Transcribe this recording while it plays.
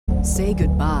Say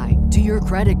goodbye to your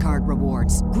credit card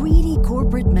rewards. Greedy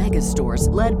corporate mega stores,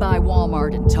 led by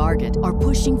Walmart and Target, are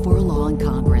pushing for a law in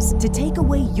Congress to take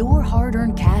away your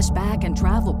hard-earned cash back and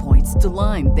travel points to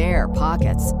line their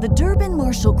pockets. The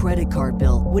Durbin-Marshall credit card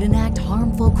bill would enact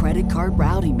harmful credit card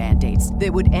routing mandates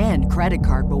that would end credit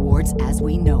card rewards as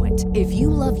we know it. If you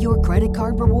love your credit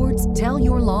card rewards, tell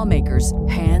your lawmakers,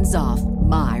 hands off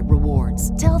my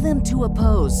rewards. Tell them to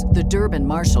oppose the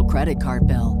Durbin-Marshall credit card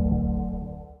bill.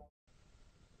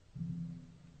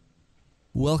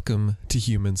 Welcome to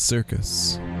Human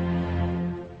Circus.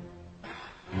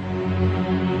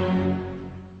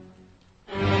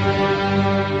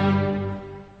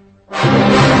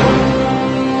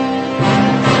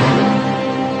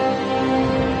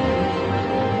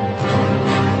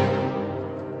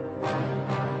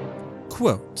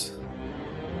 Quote,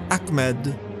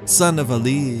 Ahmed, son of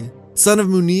Ali, son of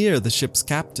Munir, the ship's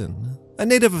captain, a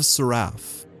native of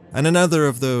Suraf, and another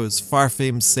of those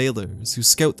far-famed sailors who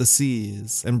scout the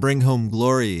seas and bring home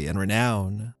glory and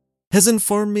renown, has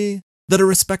informed me that a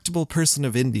respectable person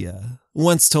of India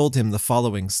once told him the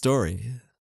following story.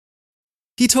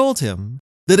 He told him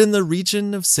that in the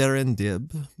region of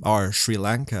Serendib, or Sri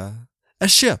Lanka, a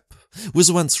ship was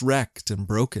once wrecked and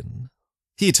broken.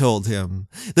 He told him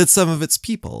that some of its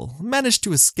people managed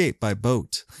to escape by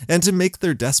boat and to make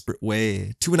their desperate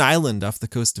way to an island off the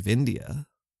coast of India.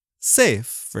 Safe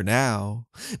for now,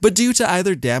 but due to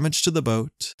either damage to the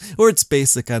boat or its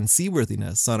basic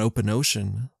unseaworthiness on open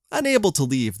ocean, unable to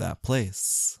leave that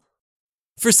place.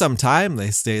 For some time they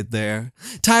stayed there,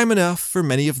 time enough for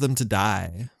many of them to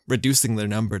die, reducing their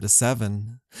number to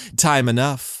 7. Time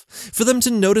enough for them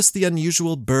to notice the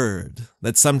unusual bird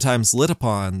that sometimes lit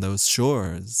upon those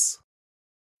shores.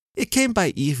 It came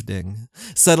by evening,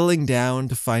 settling down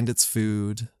to find its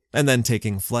food, and then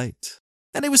taking flight.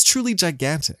 And it was truly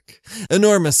gigantic,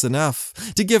 enormous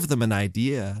enough to give them an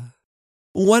idea.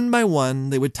 One by one,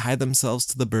 they would tie themselves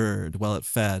to the bird while it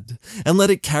fed, and let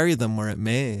it carry them where it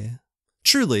may.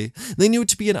 Truly, they knew it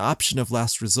to be an option of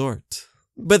last resort.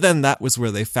 But then that was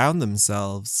where they found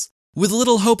themselves, with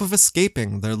little hope of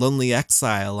escaping their lonely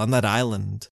exile on that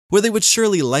island, where they would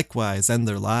surely likewise end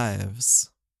their lives.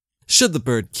 Should the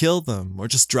bird kill them, or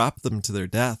just drop them to their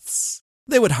deaths,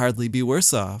 they would hardly be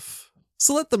worse off.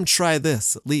 So let them try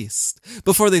this, at least,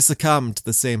 before they succumb to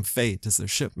the same fate as their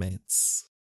shipmates.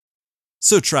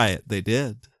 So try it they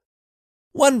did.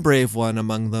 One brave one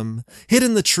among them hid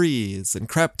in the trees and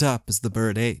crept up as the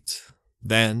bird ate.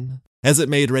 Then, as it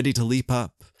made ready to leap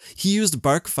up, he used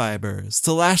bark fibers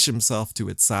to lash himself to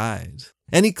its side,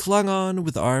 and he clung on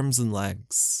with arms and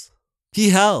legs. He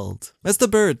held, as the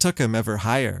bird took him ever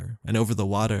higher and over the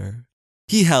water.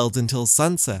 He held until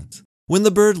sunset, when the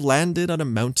bird landed on a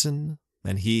mountain,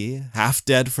 and he, half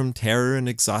dead from terror and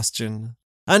exhaustion,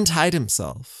 untied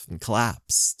himself and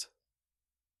collapsed.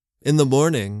 In the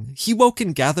morning, he woke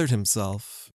and gathered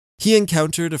himself. He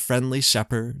encountered a friendly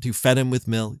shepherd who fed him with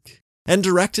milk and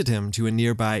directed him to a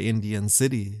nearby Indian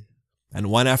city. And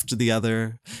one after the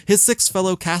other, his 6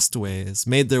 fellow castaways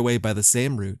made their way by the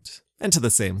same route and to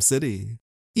the same city,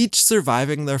 each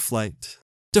surviving their flight,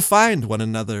 to find one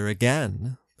another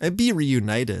again and be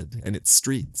reunited in its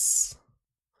streets.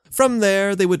 From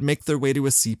there, they would make their way to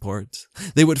a seaport,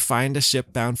 they would find a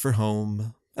ship bound for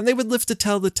home, and they would live to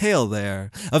tell the tale there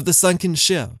of the sunken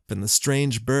ship and the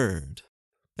strange bird,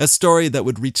 a story that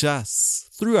would reach us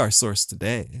through our source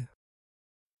today.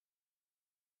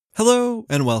 Hello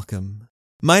and welcome.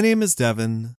 My name is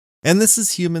Devin, and this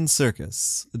is Human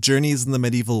Circus, Journeys in the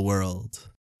Medieval World,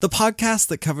 the podcast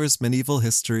that covers medieval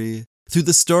history through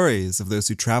the stories of those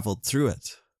who traveled through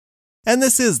it. And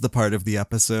this is the part of the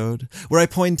episode where I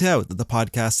point out that the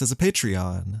podcast has a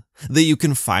Patreon, that you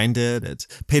can find it at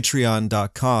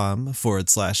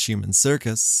patreon.com/Human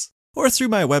Circus, or through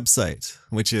my website,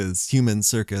 which is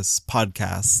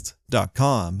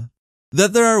humancircuspodcast.com,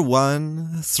 that there are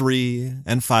 $1, $3,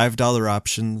 and $5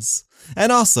 options,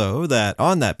 and also that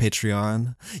on that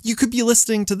Patreon, you could be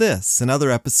listening to this and other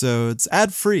episodes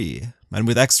ad-free and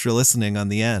with extra listening on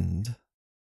the end.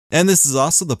 And this is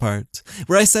also the part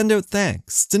where I send out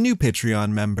thanks to new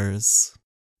Patreon members.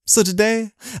 So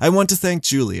today, I want to thank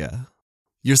Julia.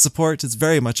 Your support is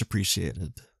very much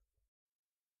appreciated.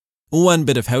 One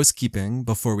bit of housekeeping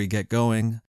before we get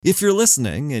going. If you're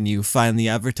listening and you find the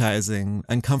advertising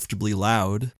uncomfortably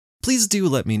loud, please do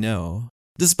let me know.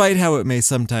 Despite how it may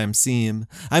sometimes seem,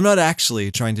 I'm not actually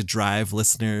trying to drive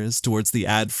listeners towards the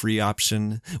ad-free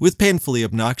option with painfully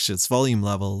obnoxious volume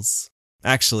levels.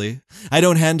 Actually, I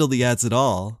don't handle the ads at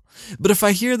all, but if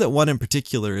I hear that one in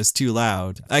particular is too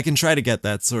loud, I can try to get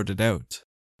that sorted out.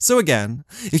 So again,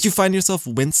 if you find yourself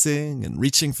wincing and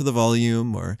reaching for the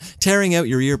volume or tearing out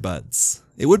your earbuds,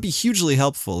 it would be hugely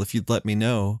helpful if you'd let me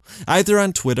know, either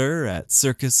on Twitter at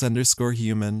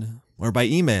circus_human or by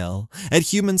email at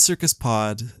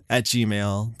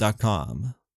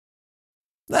humancircuspod@gmail.com.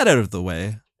 That out of the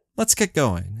way, let's get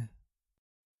going.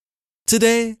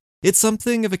 Today, it's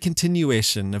something of a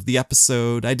continuation of the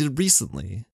episode I did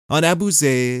recently on Abu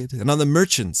Zayd and on the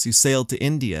merchants who sailed to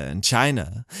India and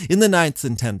China in the 9th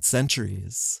and 10th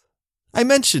centuries. I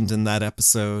mentioned in that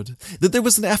episode that there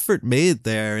was an effort made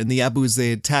there in the Abu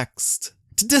Zayd text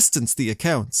to distance the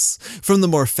accounts from the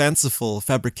more fanciful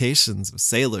fabrications of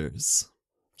sailors.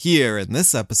 Here in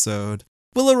this episode,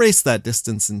 we'll erase that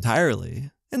distance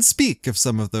entirely and speak of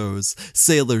some of those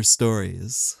sailor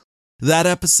stories. That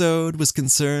episode was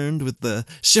concerned with the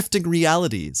shifting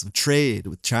realities of trade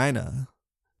with China.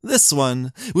 This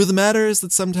one with matters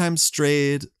that sometimes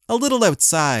strayed a little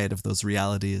outside of those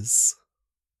realities.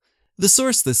 The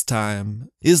source this time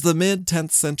is the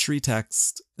mid-10th century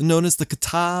text known as the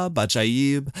Kitab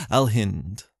Ajaib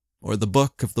al-Hind, or the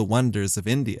Book of the Wonders of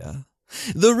India.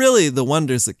 Though really the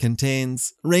wonders it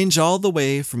contains range all the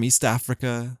way from East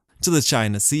Africa to the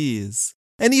China Seas,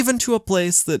 and even to a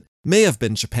place that may have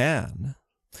been Japan.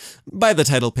 By the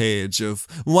title page of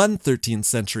one 13th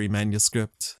century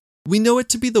manuscript, we know it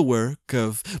to be the work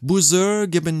of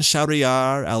Buzurg ibn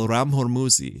Shahryar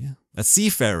al-Ramhormuzi, a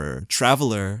seafarer,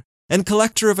 traveler, and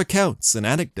collector of accounts and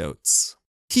anecdotes.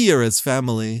 He or his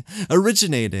family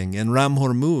originating in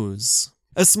Ramhormuz,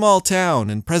 a small town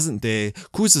in present-day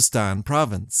Khuzestan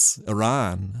province,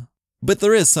 Iran. But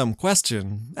there is some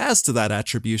question as to that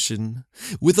attribution,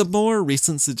 with a more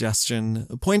recent suggestion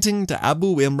pointing to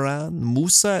Abu Imran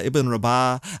Musa ibn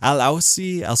Rabah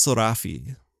al-Ausi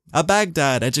al-Surafi, a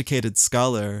Baghdad-educated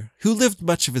scholar who lived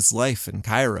much of his life in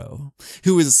Cairo,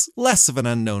 who is less of an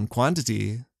unknown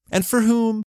quantity, and for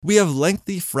whom we have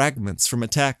lengthy fragments from a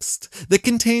text that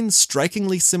contains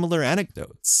strikingly similar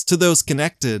anecdotes to those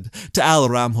connected to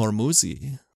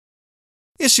al-Ramhormuzi.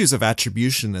 Issues of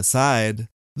attribution aside,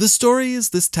 the stories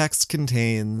this text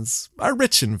contains are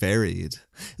rich and varied,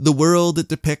 the world it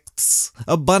depicts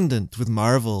abundant with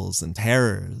marvels and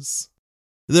terrors.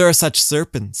 There are such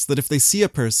serpents that if they see a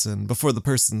person before the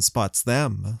person spots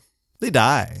them, they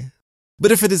die.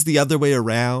 But if it is the other way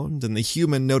around and the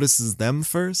human notices them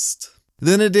first,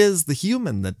 then it is the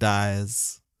human that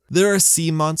dies. There are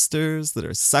sea monsters that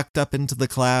are sucked up into the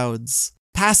clouds,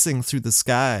 passing through the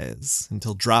skies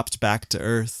until dropped back to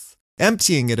earth,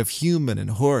 emptying it of human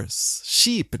and horse,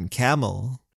 sheep and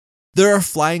camel. There are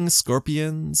flying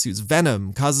scorpions whose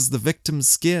venom causes the victim's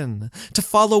skin to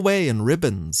fall away in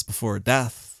ribbons before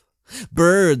death.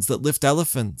 Birds that lift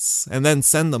elephants and then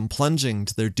send them plunging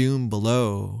to their doom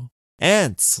below.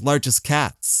 Ants large as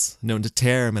cats, known to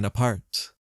tear men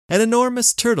apart. And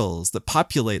enormous turtles that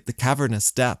populate the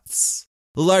cavernous depths,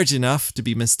 large enough to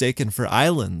be mistaken for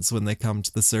islands when they come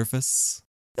to the surface,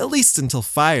 at least until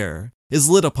fire is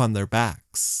lit upon their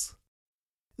backs.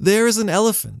 There is an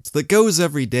elephant that goes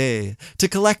every day to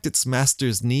collect its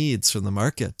master's needs from the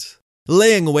market,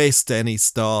 laying waste to any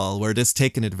stall where it is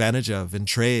taken advantage of in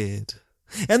trade.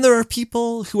 And there are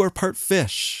people who are part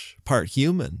fish, part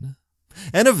human.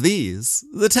 And of these,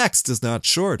 the text is not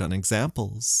short on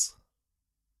examples.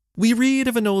 We read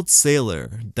of an old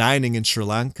sailor dining in Sri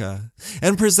Lanka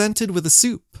and presented with a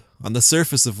soup, on the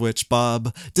surface of which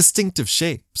bob distinctive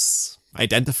shapes,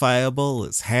 identifiable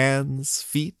as hands,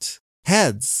 feet,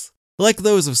 heads, like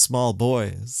those of small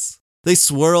boys. They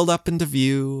swirled up into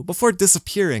view before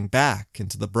disappearing back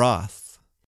into the broth.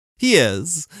 He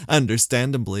is,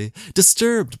 understandably,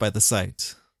 disturbed by the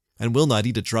sight, and will not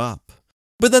eat a drop.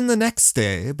 But then the next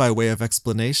day, by way of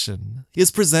explanation, he is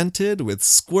presented with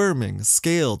squirming,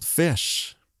 scaled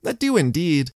fish that do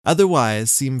indeed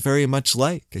otherwise seem very much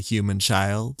like a human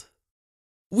child.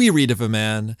 We read of a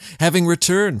man having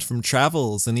returned from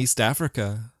travels in East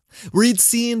Africa, where he'd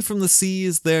seen from the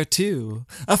seas there too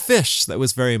a fish that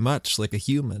was very much like a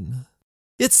human.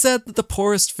 It's said that the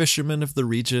poorest fishermen of the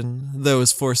region,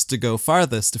 those forced to go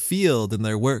farthest afield in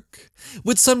their work,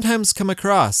 would sometimes come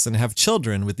across and have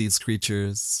children with these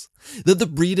creatures, that the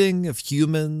breeding of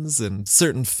humans and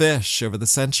certain fish over the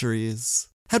centuries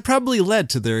had probably led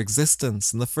to their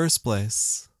existence in the first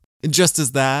place, just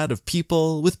as that of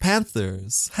people with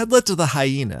panthers had led to the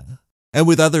hyena, and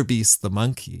with other beasts the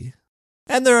monkey.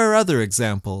 And there are other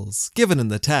examples given in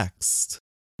the text.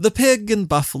 The pig and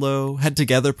buffalo had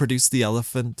together produced the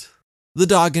elephant, the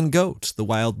dog and goat the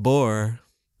wild boar,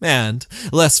 and,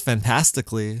 less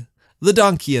fantastically, the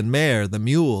donkey and mare the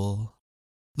mule.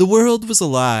 The world was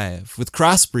alive with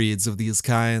crossbreeds of these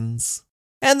kinds,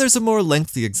 And there's a more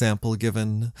lengthy example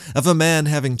given of a man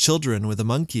having children with a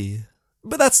monkey,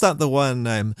 but that's not the one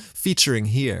I'm featuring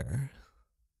here.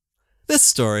 This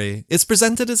story is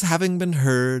presented as having been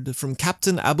heard from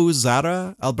Captain Abu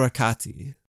Zara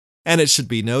al-Barkati, and it should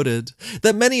be noted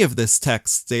that many of this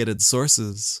text's dated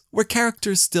sources were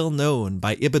characters still known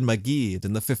by Ibn Magid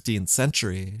in the 15th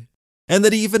century, and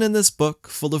that even in this book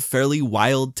full of fairly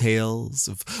wild tales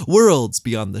of worlds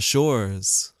beyond the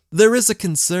shores, there is a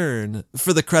concern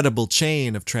for the credible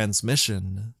chain of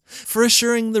transmission, for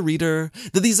assuring the reader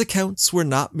that these accounts were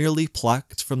not merely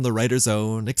plucked from the writer's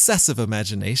own excessive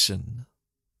imagination.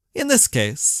 In this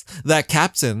case, that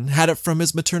captain had it from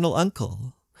his maternal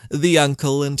uncle, the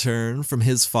uncle in turn from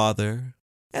his father,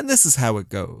 and this is how it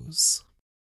goes.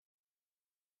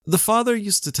 The father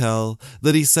used to tell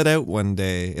that he set out one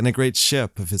day in a great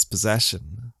ship of his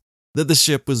possession, that the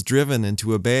ship was driven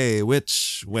into a bay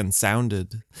which, when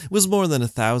sounded, was more than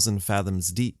 1,000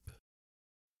 fathoms deep.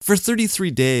 For 33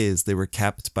 days they were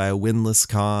kept by a windless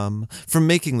calm from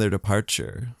making their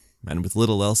departure, and with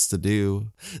little else to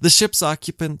do, the ship's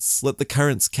occupants let the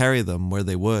currents carry them where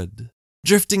they would,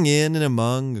 drifting in and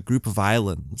among a group of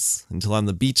islands, until on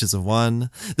the beaches of one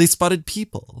they spotted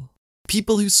people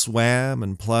who swam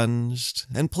and plunged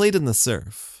and played in the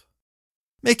surf.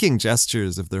 Making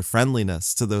gestures of their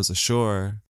friendliness to those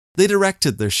ashore, they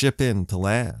directed their ship in to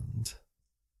land.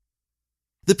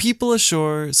 The people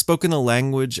ashore spoke in a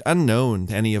language unknown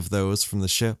to any of those from the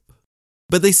ship,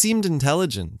 but they seemed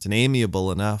intelligent and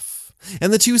amiable enough,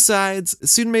 and the two sides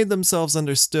soon made themselves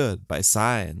understood by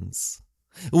signs.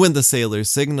 When the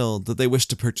sailors signaled that they wished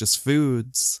to purchase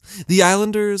foods, the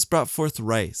islanders brought forth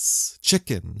rice,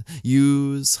 chicken,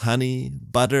 ewes, honey,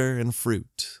 butter, and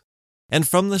fruit. And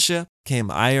from the ship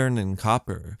came iron and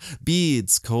copper,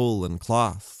 beads, coal, and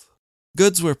cloth.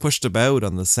 Goods were pushed about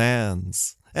on the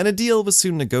sands, and a deal was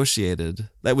soon negotiated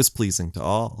that was pleasing to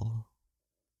all.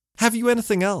 "Have you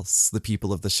anything else?" the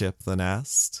people of the ship then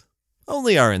asked.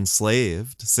 "Only our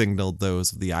enslaved," signaled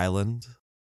those of the island.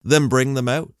 "Then bring them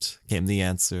out," came the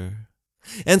answer.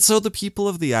 And so the people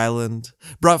of the island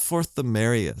brought forth the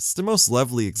merriest and most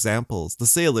lovely examples the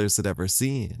sailors had ever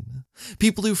seen,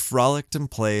 people who frolicked and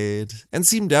played, and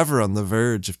seemed ever on the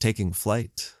verge of taking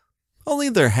flight. Only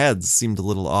their heads seemed a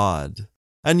little odd,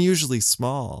 unusually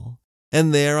small,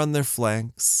 and there on their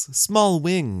flanks, small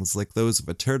wings like those of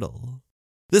a turtle.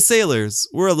 The sailors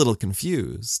were a little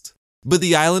confused, but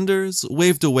the islanders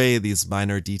waved away these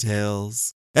minor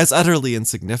details as utterly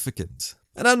insignificant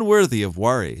and unworthy of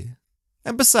worry.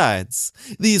 And besides,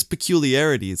 these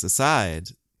peculiarities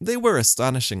aside, they were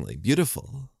astonishingly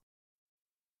beautiful.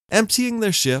 Emptying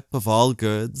their ship of all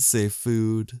goods save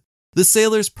food, the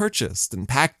sailors purchased and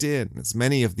packed in as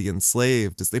many of the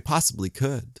enslaved as they possibly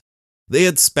could. They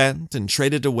had spent and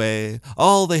traded away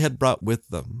all they had brought with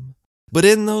them, but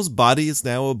in those bodies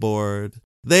now aboard,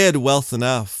 they had wealth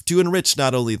enough to enrich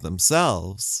not only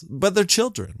themselves, but their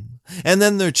children, and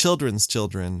then their children's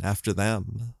children after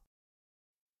them.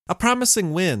 A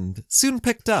promising wind soon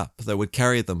picked up that would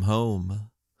carry them home.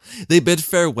 They bid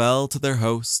farewell to their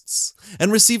hosts, and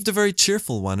received a very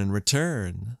cheerful one in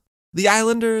return, the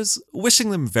islanders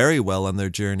wishing them very well on their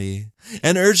journey,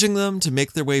 and urging them to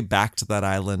make their way back to that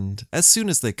island as soon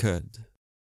as they could.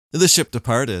 The ship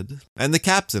departed, and the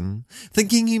captain,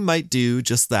 thinking he might do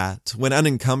just that when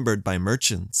unencumbered by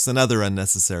merchants and other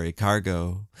unnecessary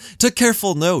cargo, took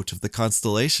careful note of the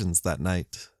constellations that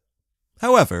night.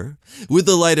 However, with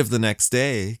the light of the next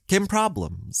day came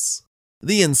problems.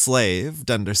 The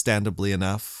enslaved, understandably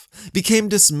enough, became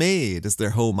dismayed as their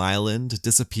home island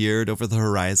disappeared over the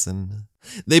horizon.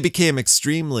 They became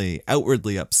extremely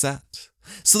outwardly upset,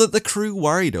 so that the crew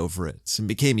worried over it and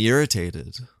became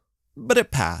irritated. But it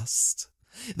passed.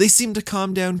 They seemed to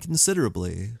calm down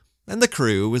considerably, and the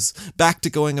crew was back to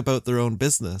going about their own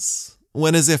business,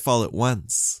 when as if all at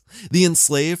once, the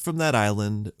enslaved from that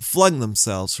island flung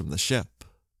themselves from the ship.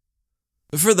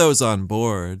 For those on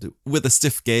board, with a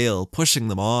stiff gale pushing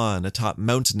them on atop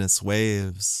mountainous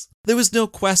waves, there was no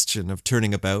question of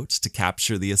turning about to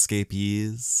capture the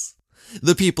escapees.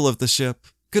 The people of the ship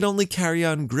could only carry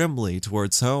on grimly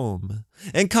towards home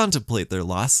and contemplate their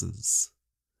losses.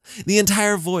 The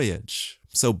entire voyage,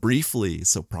 so briefly,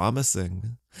 so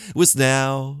promising, was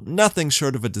now nothing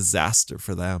short of a disaster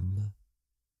for them.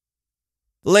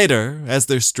 Later, as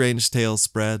their strange tale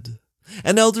spread,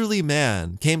 an elderly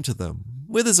man came to them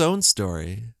with his own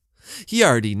story. He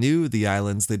already knew the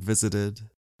islands they'd visited,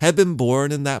 had been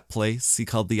born in that place he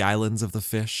called the Islands of the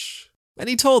Fish, and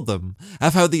he told them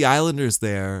of how the islanders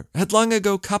there had long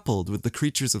ago coupled with the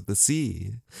creatures of the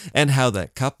sea, and how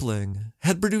that coupling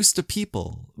had produced a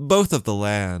people both of the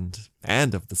land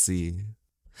and of the sea.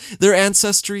 Their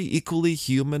ancestry equally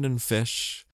human and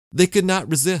fish, they could not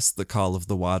resist the call of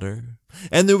the water,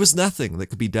 and there was nothing that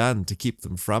could be done to keep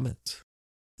them from it.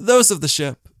 Those of the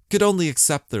ship could only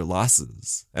accept their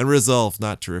losses and resolve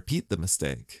not to repeat the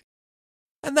mistake.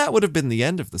 And that would have been the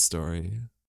end of the story.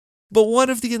 But one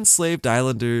of the enslaved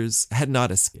islanders had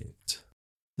not escaped.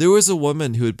 There was a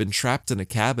woman who had been trapped in a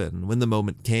cabin when the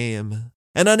moment came,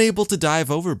 and unable to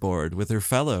dive overboard with her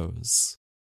fellows.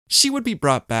 She would be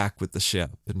brought back with the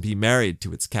ship and be married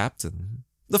to its captain,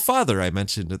 the father I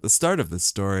mentioned at the start of this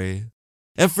story.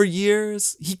 And for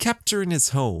years, he kept her in his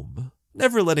home,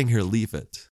 never letting her leave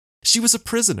it. She was a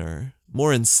prisoner,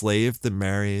 more enslaved than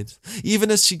married,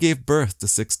 even as she gave birth to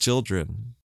 6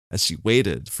 children, as she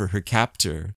waited for her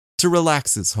captor to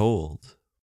relax his hold.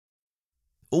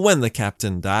 When the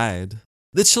captain died,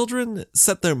 the children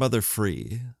set their mother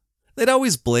free. They'd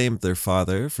always blamed their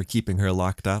father for keeping her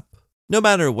locked up, no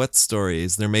matter what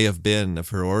stories there may have been of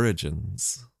her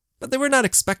origins. But they were not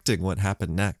expecting what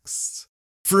happened next.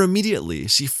 For immediately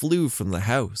she flew from the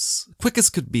house, quick as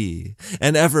could be,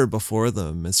 and ever before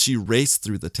them as she raced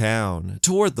through the town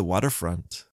toward the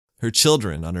waterfront, her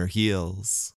children on her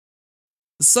heels.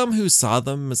 Some who saw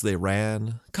them as they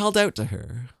ran called out to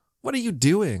her, "What are you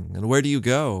doing, and where do you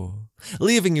go,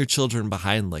 leaving your children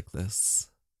behind like this?"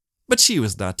 But she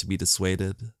was not to be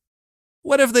dissuaded.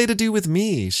 "What have they to do with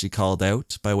me?" she called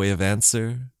out by way of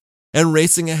answer, and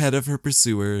racing ahead of her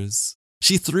pursuers,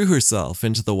 she threw herself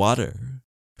into the water,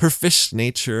 her fish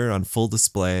nature on full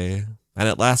display, and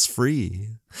at last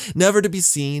free, never to be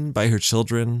seen by her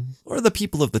children or the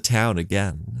people of the town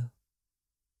again.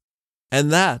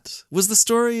 And that was the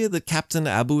story that Captain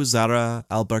Abu Zara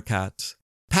al-Barkat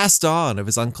passed on of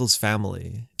his uncle's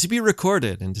family, to be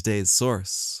recorded in today's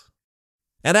source.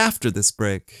 And after this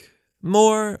break,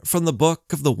 more from the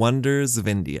Book of the Wonders of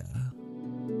India.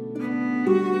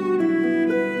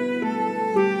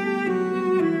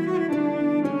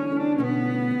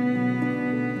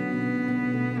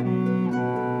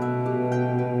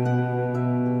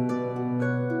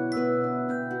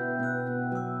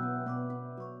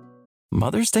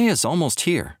 Mother's Day is almost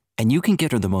here, and you can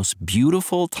get her the most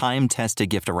beautiful, time-tested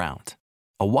gift around.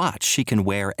 A watch she can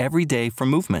wear every day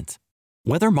from Movement.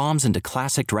 Whether mom's into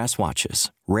classic dress watches,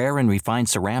 rare and refined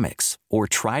ceramics, or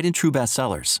tried-and-true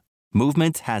bestsellers,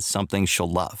 Movement has something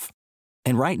she'll love.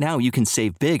 And right now, you can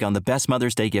save big on the best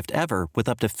Mother's Day gift ever with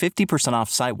up to 50% off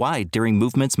site-wide during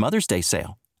Movement's Mother's Day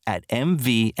sale at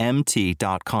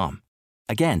mvmt.com.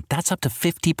 Again, that's up to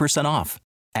 50% off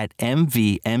at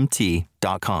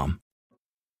mvmt.com.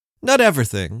 Not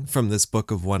everything from this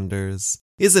Book of Wonders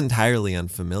is entirely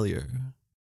unfamiliar.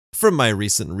 From my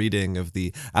recent reading of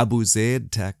the Abu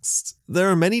Zaid text, there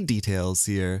are many details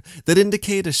here that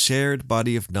indicate a shared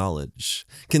body of knowledge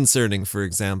concerning, for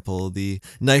example, the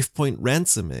knife-point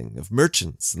ransoming of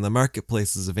merchants in the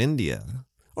marketplaces of India,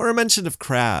 or a mention of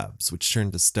crabs which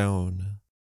turned to stone.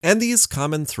 And these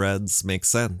common threads make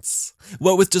sense,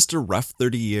 what with just a rough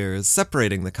 30 years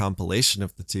separating the compilation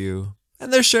of the two,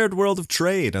 and their shared world of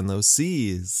trade on those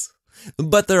seas.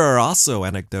 But there are also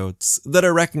anecdotes that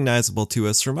are recognizable to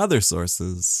us from other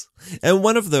sources, and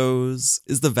one of those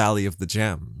is the Valley of the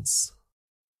Gems.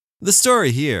 The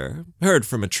story here, heard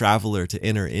from a traveler to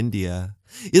inner India,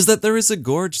 is that there is a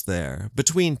gorge there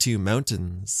between 2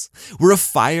 mountains, where a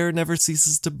fire never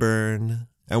ceases to burn,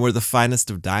 and where the finest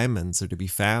of diamonds are to be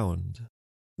found.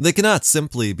 They cannot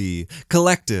simply be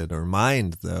collected or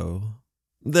mined, though.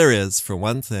 There is, for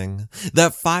one thing,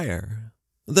 that fire.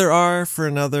 There are, for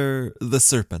another, the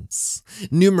serpents,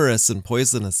 numerous and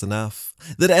poisonous enough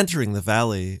that entering the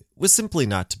valley was simply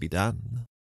not to be done.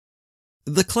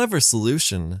 The clever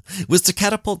solution was to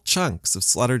catapult chunks of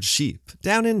slaughtered sheep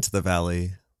down into the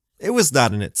valley. It was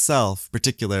not in itself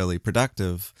particularly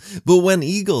productive, but when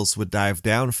eagles would dive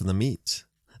down for the meat,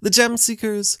 the gem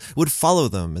seekers would follow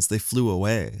them as they flew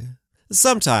away.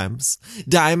 Sometimes,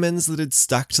 diamonds that had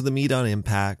stuck to the meat on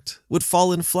impact would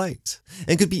fall in flight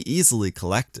and could be easily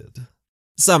collected.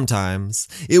 Sometimes,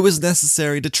 it was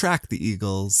necessary to track the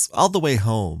eagles all the way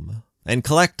home and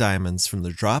collect diamonds from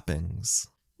their droppings.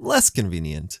 Less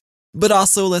convenient, but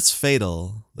also less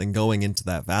fatal than going into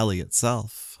that valley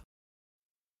itself.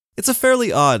 It's a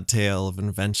fairly odd tale of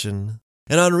invention,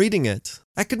 and on reading it,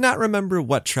 I could not remember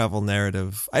what travel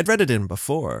narrative I'd read it in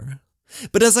before.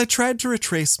 But as I tried to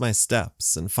retrace my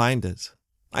steps and find it,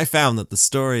 I found that the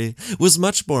story was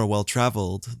much more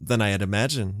well-traveled than I had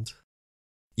imagined.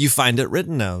 You find it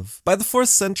written of by the 4th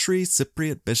century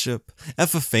Cypriot bishop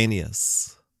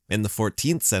Epiphanius, In the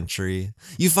 14th century,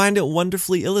 you find it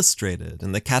wonderfully illustrated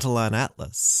in the Catalan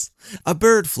Atlas, a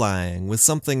bird flying with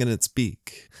something in its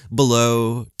beak,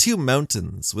 below 2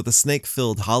 mountains with a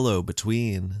snake-filled hollow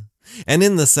between, and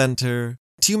in the center,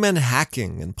 2 men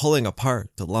hacking and pulling apart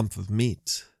a lump of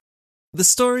meat. The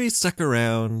story stuck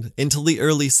around until the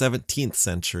early 17th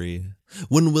century,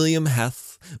 when William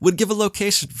Heth would give a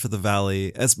location for the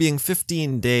valley as being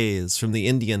 15 days from the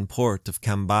Indian port of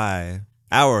Cambay,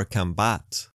 our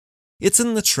Cambat. It's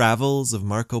in the travels of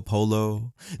Marco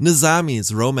Polo,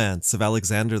 Nizami's romance of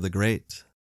Alexander the Great,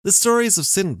 the stories of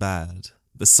Sinbad,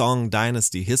 the Song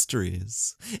Dynasty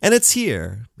histories, and it's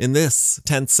here, in this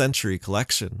 10th century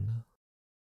collection.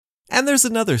 And there's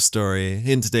another story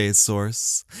in today's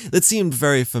source that seemed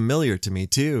very familiar to me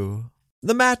too.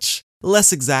 The match,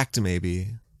 less exact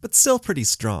maybe, but still pretty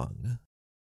strong.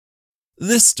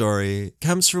 This story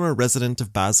comes from a resident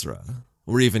of Basra.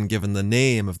 We're even given the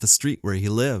name of the street where he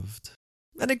lived.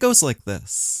 And it goes like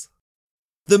this.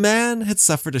 The man had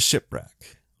suffered a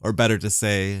shipwreck, or better to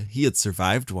say, he had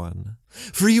survived one,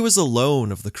 for he was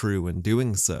alone of the crew in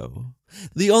doing so,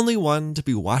 the only one to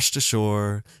be washed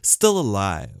ashore, still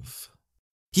alive.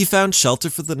 He found shelter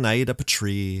for the night up a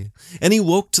tree, and he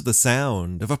woke to the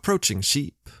sound of approaching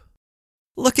sheep.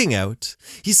 Looking out,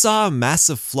 he saw a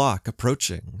massive flock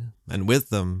approaching, and with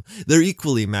them, their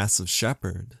equally massive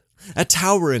shepherd, a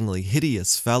toweringly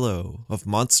hideous fellow of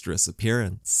monstrous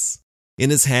appearance. In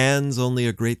his hands only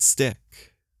a great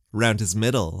stick, round his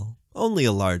middle only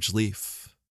a large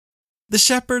leaf. The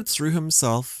shepherd threw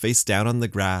himself face down on the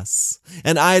grass,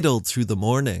 and idled through the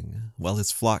morning while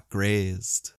his flock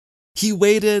grazed. He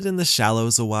waited in the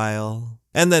shallows a while,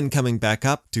 and then coming back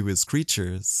up to his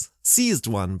creatures, seized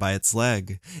one by its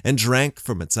leg, and drank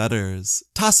from its udders,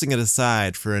 tossing it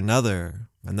aside for another,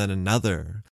 and then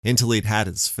another, until he'd had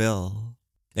his fill.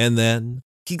 And then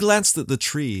he glanced at the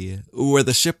tree where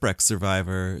the shipwreck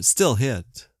survivor still hid.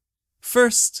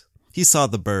 First, he saw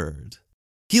the bird.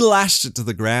 He lashed it to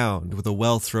the ground with a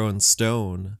well-thrown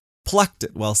stone, plucked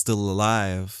it while still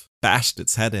alive, bashed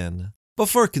its head in,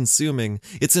 before consuming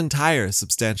its entire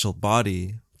substantial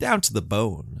body down to the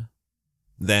bone.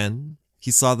 Then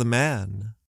he saw the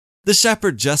man. The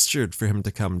shepherd gestured for him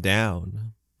to come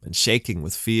down, and shaking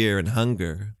with fear and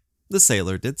hunger, the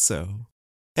sailor did so.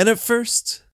 And at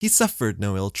first, he suffered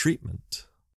no ill treatment.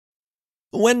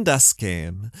 When dusk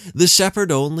came, the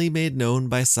shepherd only made known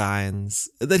by signs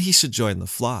that he should join the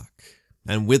flock,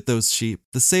 and with those sheep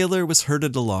the sailor was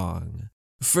herded along,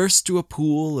 first to a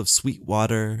pool of sweet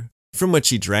water, from which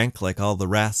he drank like all the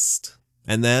rest,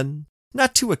 and then,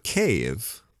 not to a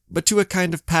cave, but to a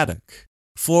kind of paddock,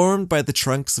 formed by the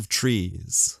trunks of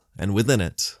trees, and within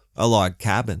it, a log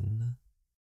cabin.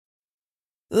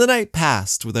 The night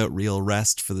passed without real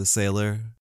rest for the sailor.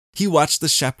 He watched the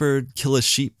shepherd kill a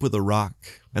sheep with a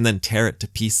rock, and then tear it to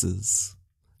pieces.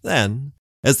 Then,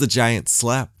 as the giant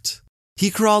slept,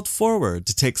 he crawled forward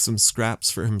to take some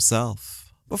scraps for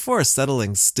himself, before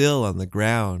settling still on the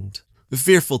ground,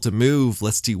 fearful to move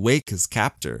lest he wake his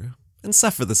captor, and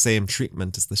suffer the same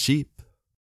treatment as the sheep.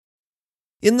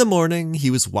 In the morning he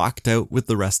was walked out with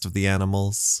the rest of the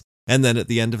animals, and then at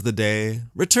the end of the day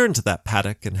returned to that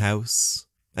paddock and house.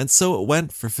 And so it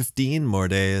went for 15 more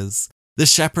days, the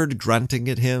shepherd grunting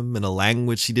at him in a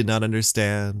language he did not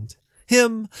understand,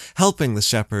 him helping the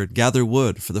shepherd gather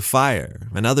wood for the fire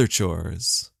and other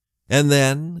chores. And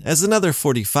then, as another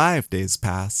 45 days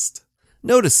passed,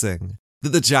 noticing that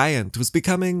the giant was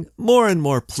becoming more and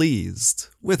more pleased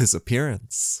with his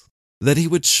appearance, that he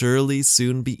would surely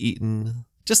soon be eaten,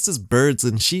 just as birds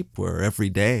and sheep were every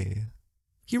day,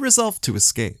 he resolved to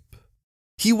escape.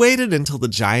 He waited until the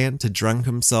giant had drunk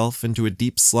himself into a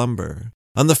deep slumber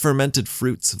on the fermented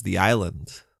fruits of the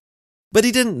island. But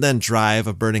he didn't then drive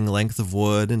a burning length of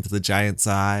wood into the giant's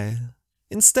eye.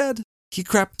 Instead, he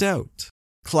crept out,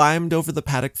 climbed over the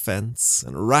paddock fence,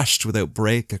 and rushed without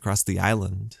break across the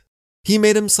island. He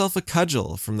made himself a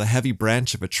cudgel from the heavy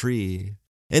branch of a tree,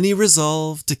 and he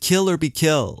resolved to kill or be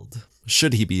killed,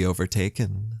 should he be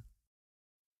overtaken.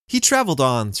 He traveled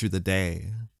on through the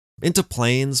day, into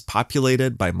plains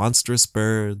populated by monstrous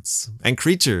birds and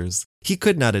creatures he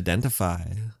could not identify.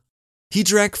 He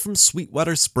drank from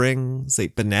Sweetwater springs,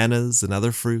 ate bananas and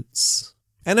other fruits,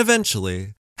 and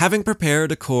eventually, having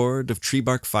prepared a cord of tree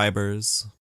bark fibers,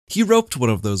 he roped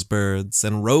one of those birds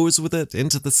and rose with it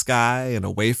into the sky and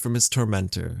away from his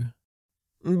tormentor.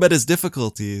 But his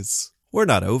difficulties were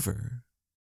not over.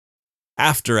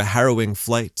 After a harrowing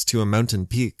flight to a mountain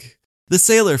peak, the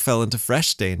sailor fell into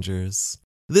fresh dangers,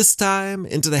 this time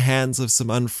into the hands of some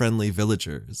unfriendly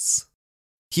villagers.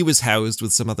 He was housed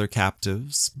with some other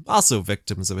captives, also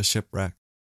victims of a shipwreck.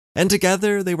 and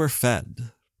together they were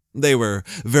fed. They were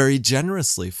very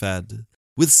generously fed,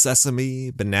 with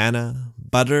sesame, banana,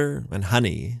 butter, and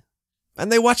honey.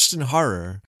 And they watched in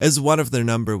horror as one of their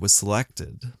number was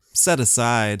selected, set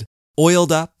aside,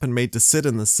 oiled up and made to sit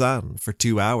in the sun for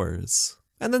 2 hours,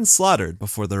 and then slaughtered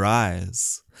before their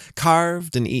eyes,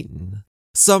 carved and eaten,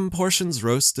 some portions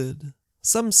roasted,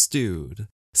 some stewed,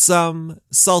 some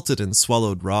salted and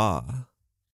swallowed raw.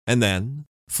 And then,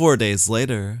 4 days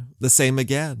later, the same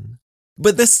again.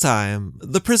 But this time,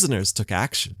 the prisoners took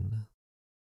action.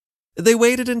 They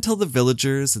waited until the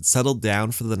villagers had settled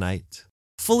down for the night,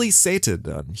 fully sated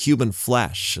on human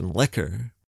flesh and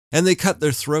liquor, and they cut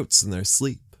their throats in their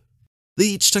sleep. They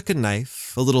each took a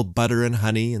knife, a little butter and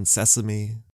honey and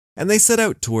sesame, and they set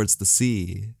out towards the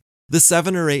sea, the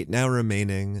 7 or 8 now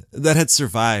remaining that had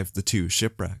survived the 2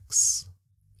 shipwrecks.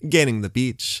 Gaining the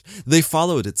beach, they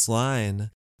followed its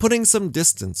line, putting some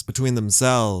distance between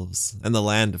themselves and the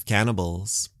land of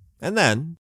cannibals, and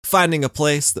then, finding a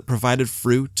place that provided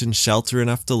fruit and shelter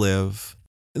enough to live,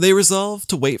 they resolved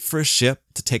to wait for a ship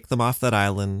to take them off that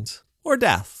island, or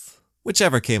death,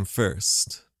 whichever came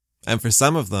first. And for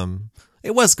some of them,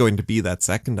 it was going to be that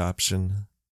second option.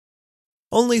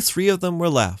 Only 3 of them were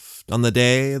left on the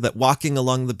day that, walking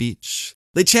along the beach,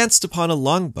 they chanced upon a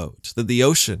longboat that the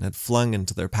ocean had flung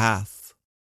into their path.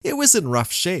 It was in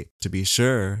rough shape, to be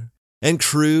sure, and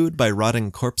crewed by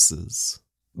rotting corpses,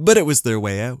 but it was their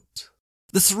way out.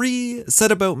 The 3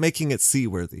 set about making it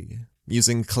seaworthy,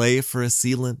 using clay for a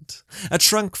sealant, a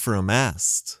trunk for a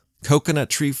mast, coconut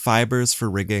tree fibers for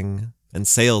rigging, and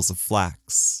sails of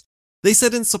flax. They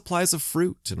set in supplies of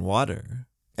fruit and water,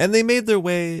 and they made their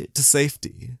way to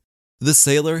safety, the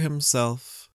sailor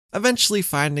himself eventually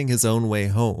finding his own way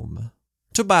home,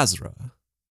 to Basra.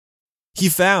 He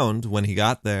found, when he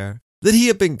got there, that he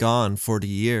had been gone 40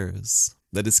 years,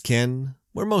 that his kin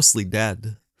were mostly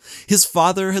dead. His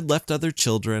father had left other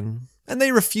children, and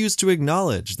they refused to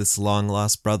acknowledge this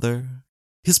long-lost brother.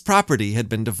 His property had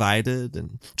been divided,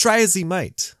 and try as he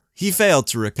might, he failed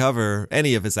to recover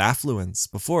any of his affluence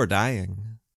before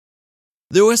dying.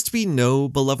 There was to be no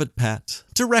beloved pet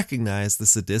to recognize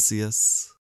this Odysseus.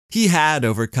 He had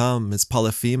overcome his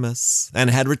Polyphemus and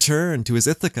had returned to his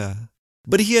Ithaca,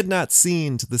 but he had not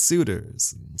seen to the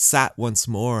suitors and sat once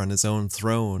more on his own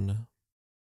throne.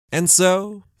 And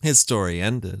so his story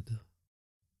ended.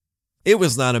 It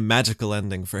was not a magical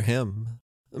ending for him,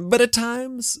 but at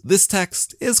times this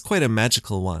text is quite a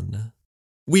magical one.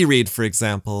 We read, for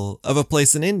example, of a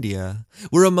place in India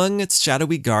where among its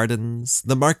shadowy gardens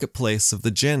the marketplace of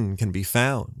the jinn can be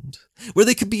found, where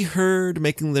they can be heard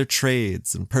making their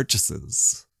trades and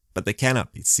purchases, but they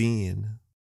cannot be seen.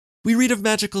 We read of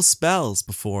magical spells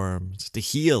performed to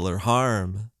heal or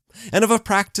harm, and of a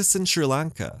practice in Sri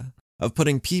Lanka of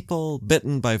putting people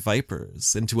bitten by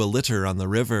vipers into a litter on the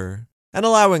river and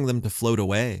allowing them to float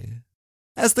away.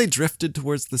 As they drifted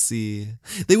towards the sea,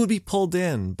 they would be pulled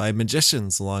in by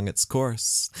magicians along its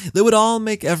course. They would all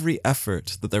make every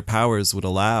effort that their powers would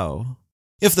allow.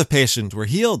 If the patient were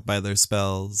healed by their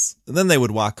spells, then they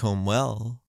would walk home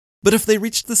well. But if they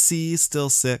reached the sea still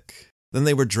sick, then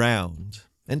they were drowned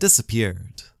and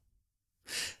disappeared.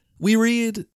 We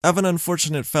read of an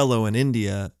unfortunate fellow in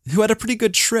India who had a pretty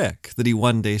good trick that he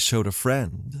one day showed a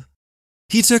friend.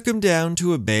 He took him down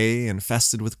to a bay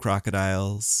infested with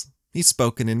crocodiles. He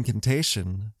spoke an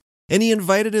incantation, and he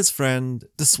invited his friend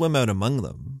to swim out among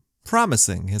them,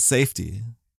 promising his safety.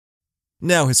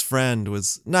 Now his friend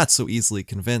was not so easily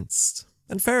convinced,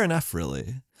 and fair enough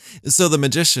really, so the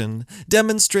magician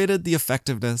demonstrated the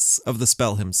effectiveness of the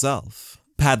spell himself,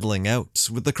 paddling out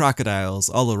with the crocodiles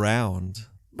all around,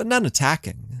 but none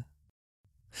attacking.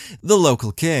 The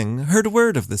local king heard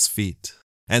word of this feat,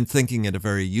 and thinking it a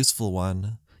very useful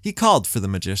one, he called for the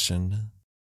magician.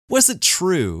 Was it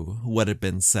true what had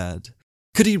been said?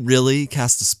 Could he really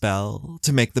cast a spell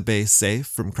to make the bay safe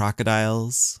from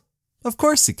crocodiles? Of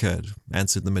course he could,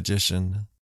 answered the magician.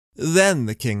 Then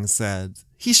the king said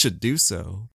he should do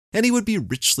so, and he would be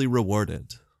richly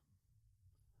rewarded.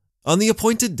 On the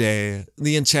appointed day,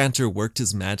 the enchanter worked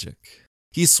his magic.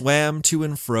 He swam to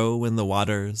and fro in the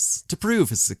waters to prove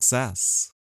his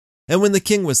success. And when the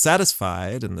king was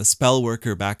satisfied and the spell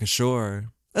worker back ashore,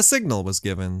 a signal was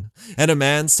given, and a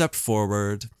man stepped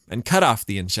forward and cut off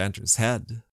the enchanter's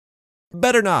head.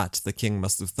 Better not, the king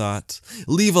must have thought,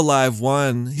 leave alive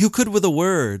one who could with a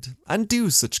word undo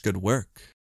such good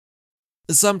work.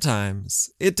 Sometimes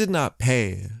it did not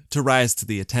pay to rise to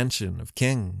the attention of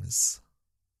kings.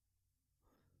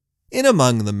 In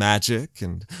among the magic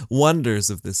and wonders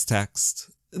of this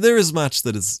text, there is much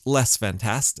that is less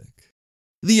fantastic.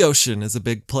 The ocean is a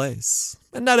big place,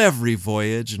 and not every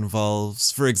voyage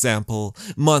involves, for example,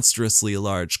 monstrously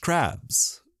large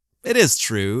crabs. It is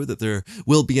true that there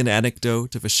will be an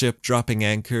anecdote of a ship dropping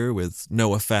anchor with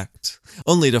no effect,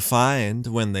 only to find,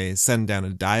 when they send down a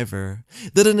diver,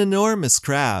 that an enormous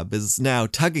crab is now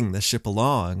tugging the ship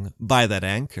along by that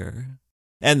anchor.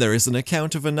 And there is an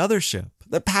account of another ship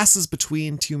that passes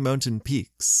between two mountain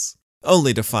peaks,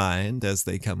 only to find, as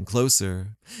they come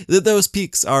closer, that those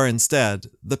peaks are instead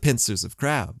the pincers of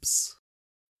crabs.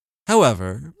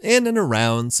 However, in and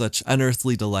around such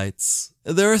unearthly delights,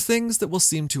 there are things that will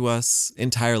seem to us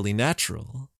entirely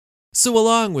natural. So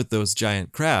along with those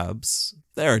giant crabs,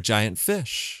 there are giant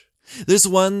fish. There's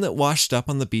one that washed up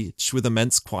on the beach with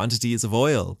immense quantities of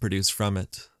oil produced from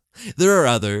it. There are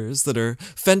others that are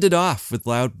fended off with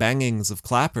loud bangings of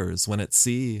clappers when at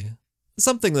sea,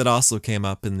 something that also came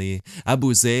up in the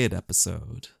Abu Zaid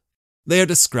episode. They are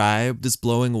described as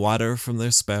blowing water from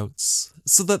their spouts,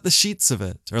 so that the sheets of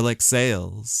it are like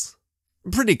sails.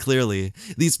 Pretty clearly,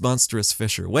 these monstrous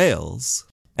fish are whales,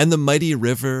 and the mighty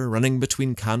river running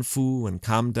between Kanfu and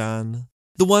Kamdan,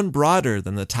 the one broader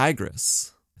than the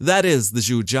Tigris, that is the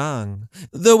Zhujiang,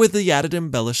 though with the added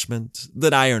embellishment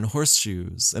that iron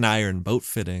horseshoes and iron boat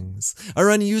fittings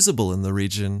are unusable in the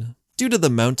region due to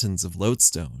the mountains of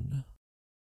lodestone.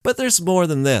 But there's more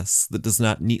than this that does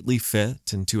not neatly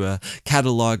fit into a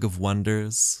catalogue of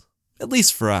wonders, at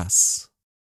least for us.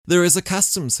 There is a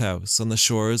customs house on the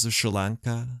shores of Sri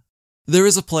Lanka. There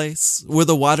is a place where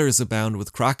the waters abound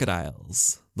with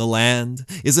crocodiles, the land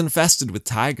is infested with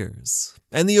tigers,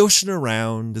 and the ocean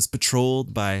around is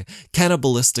patrolled by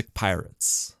cannibalistic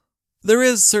pirates. There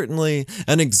is certainly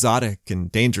an exotic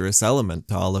and dangerous element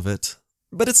to all of it,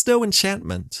 but it's no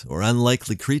enchantment or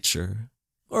unlikely creature,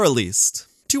 or at least,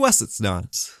 to us it's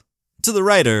not. To the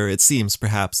writer, it seems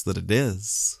perhaps that it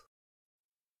is.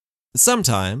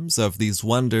 Sometimes, of these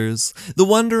wonders, the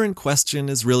wonder in question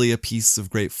is really a piece of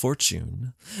great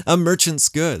fortune, a merchant's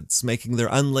goods making their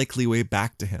unlikely way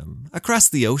back to him across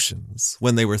the oceans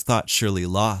when they were thought surely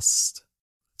lost.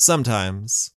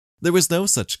 Sometimes, there was no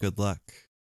such good luck.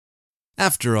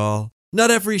 After all, not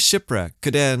every shipwreck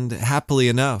could end happily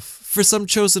enough for some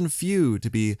chosen few to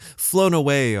be flown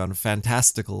away on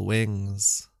fantastical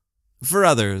wings. For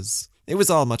others, it was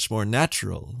all much more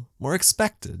natural, more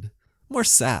expected, more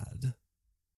sad.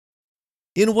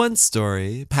 In one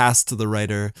story, passed to the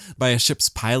writer by a ship's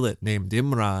pilot named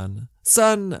Imran,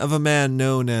 son of a man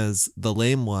known as the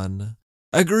Lame One,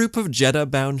 a group of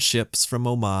Jeddah-bound ships from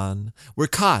Oman were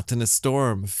caught in a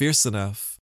storm fierce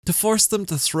enough to force them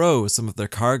to throw some of their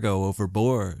cargo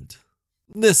overboard.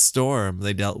 This storm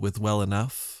they dealt with well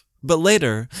enough, but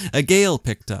later a gale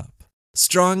picked up,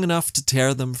 strong enough to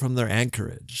tear them from their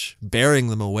anchorage, bearing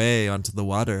them away onto the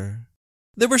water.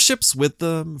 There were ships with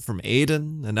them from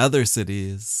Aden and other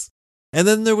cities, and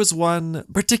then there was one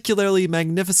particularly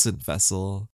magnificent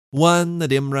vessel, one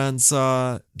that Imran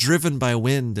saw driven by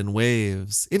wind and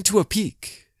waves into a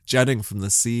peak jutting from the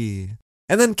sea,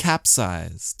 and then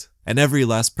capsized, and every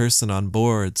last person on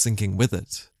board sinking with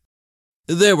it.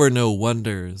 There were no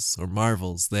wonders or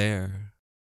marvels there.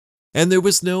 And there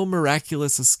was no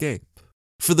miraculous escape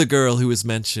for the girl who is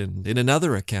mentioned in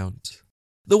another account,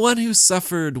 the one who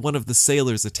suffered one of the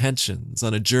sailors' attentions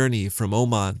on a journey from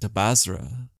Oman to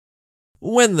Basra.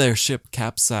 When their ship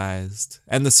capsized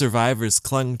and the survivors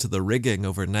clung to the rigging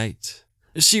overnight,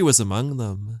 she was among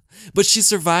them, but she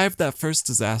survived that first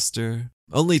disaster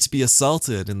only to be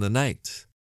assaulted in the night,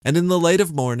 and in the light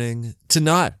of morning to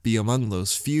not be among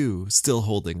those few still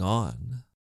holding on.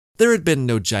 There had been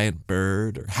no giant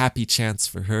bird or happy chance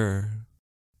for her,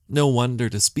 no wonder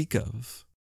to speak of.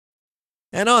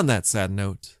 And on that sad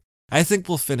note, I think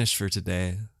we'll finish for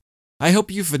today. I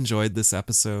hope you've enjoyed this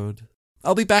episode.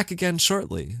 I'll be back again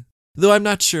shortly, though I'm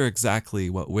not sure exactly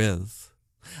what with.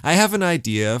 I have an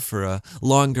idea for a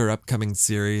longer upcoming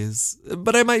series,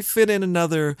 but I might fit in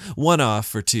another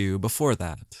one-off or two before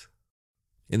that.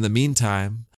 In the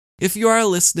meantime, if you are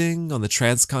listening on the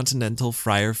Transcontinental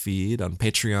Friar feed on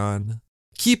Patreon,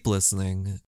 keep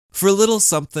listening for a little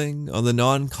something on the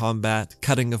non-combat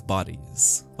cutting of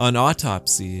bodies, on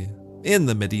autopsy in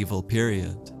the medieval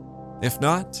period. If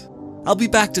not, I'll be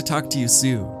back to talk to you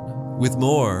soon with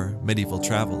more medieval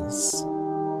travels.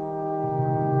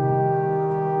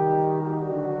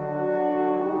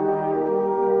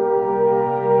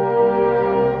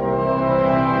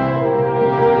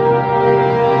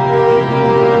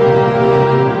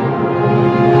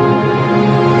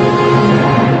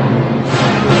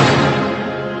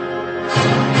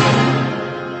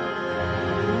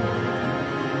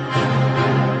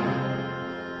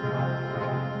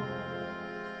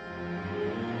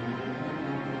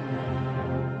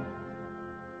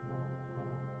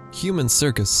 Human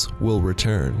Circus will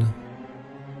return.